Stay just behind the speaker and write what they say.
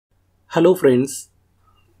Hello friends,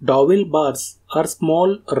 Dowel bars are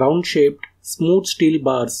small round-shaped smooth steel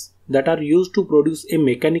bars that are used to produce a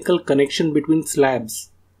mechanical connection between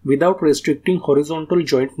slabs without restricting horizontal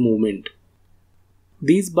joint movement.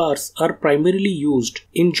 These bars are primarily used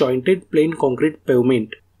in jointed plain concrete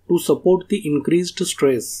pavement to support the increased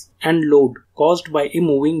stress and load caused by a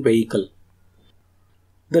moving vehicle.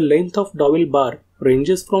 The length of dowel bar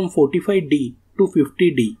ranges from 45D to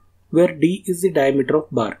 50D, where D is the diameter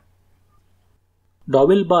of bar.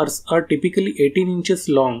 Dowel bars are typically 18 inches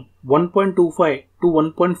long, 1.25 to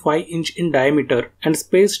 1.5 inch in diameter and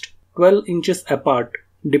spaced 12 inches apart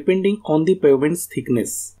depending on the pavement's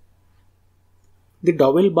thickness. The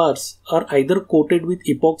dowel bars are either coated with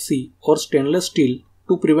epoxy or stainless steel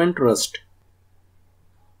to prevent rust.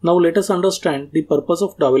 Now let us understand the purpose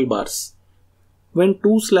of dowel bars. When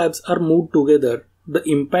two slabs are moved together, the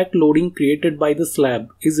impact loading created by the slab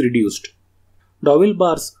is reduced. Dowel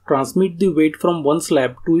bars transmit the weight from one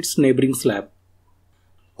slab to its neighboring slab.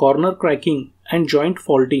 Corner cracking and joint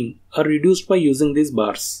faulting are reduced by using these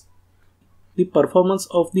bars. The performance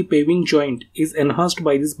of the paving joint is enhanced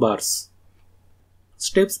by these bars.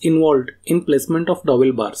 Steps involved in placement of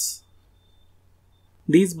dowel bars.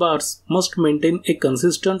 These bars must maintain a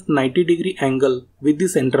consistent 90-degree angle with the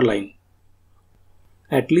center line.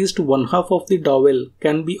 At least one half of the dowel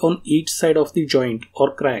can be on each side of the joint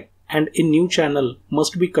or crack, and a new channel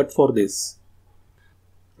must be cut for this.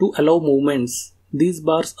 To allow movements, these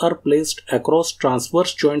bars are placed across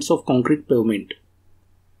transverse joints of concrete pavement.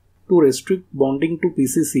 To restrict bonding to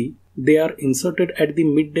PCC, they are inserted at the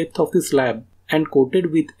mid-depth of the slab and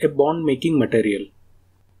coated with a bond-making material.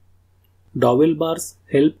 Dowel bars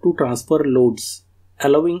help to transfer loads,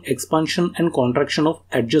 allowing expansion and contraction of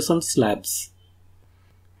adjacent slabs.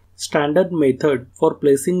 Standard method for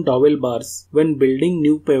placing dowel bars when building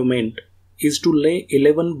new pavement is to lay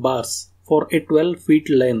 11 bars for a 12 feet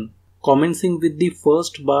length, commencing with the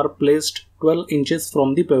first bar placed 12 inches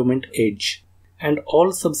from the pavement edge, and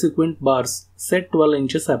all subsequent bars set 12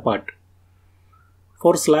 inches apart.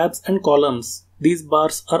 For slabs and columns, these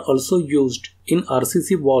bars are also used in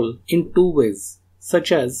RCC wall in two ways,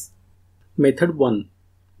 such as Method 1.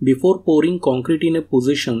 Before pouring concrete in a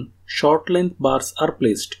position, short length bars are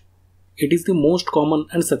placed. It is the most common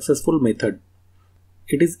and successful method.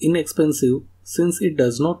 It is inexpensive since it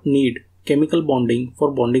does not need chemical bonding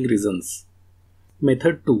for bonding reasons.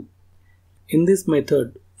 Method 2. In this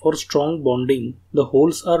method, for strong bonding, the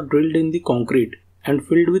holes are drilled in the concrete and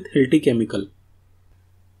filled with healthy chemical.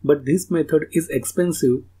 But this method is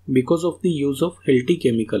expensive because of the use of healthy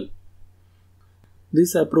chemical.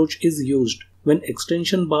 This approach is used when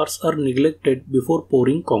extension bars are neglected before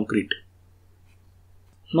pouring concrete.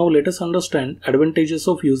 Now let us understand advantages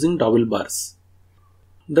of using dowel bars.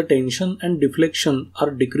 The tension and deflection are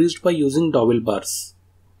decreased by using dowel bars.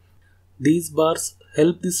 These bars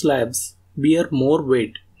help the slabs bear more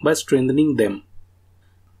weight by strengthening them.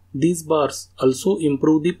 These bars also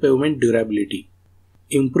improve the pavement durability.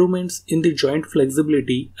 Improvements in the joint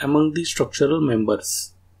flexibility among the structural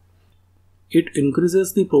members. It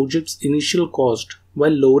increases the project's initial cost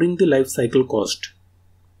while lowering the life cycle cost.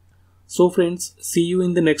 So friends, see you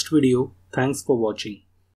in the next video. Thanks for watching.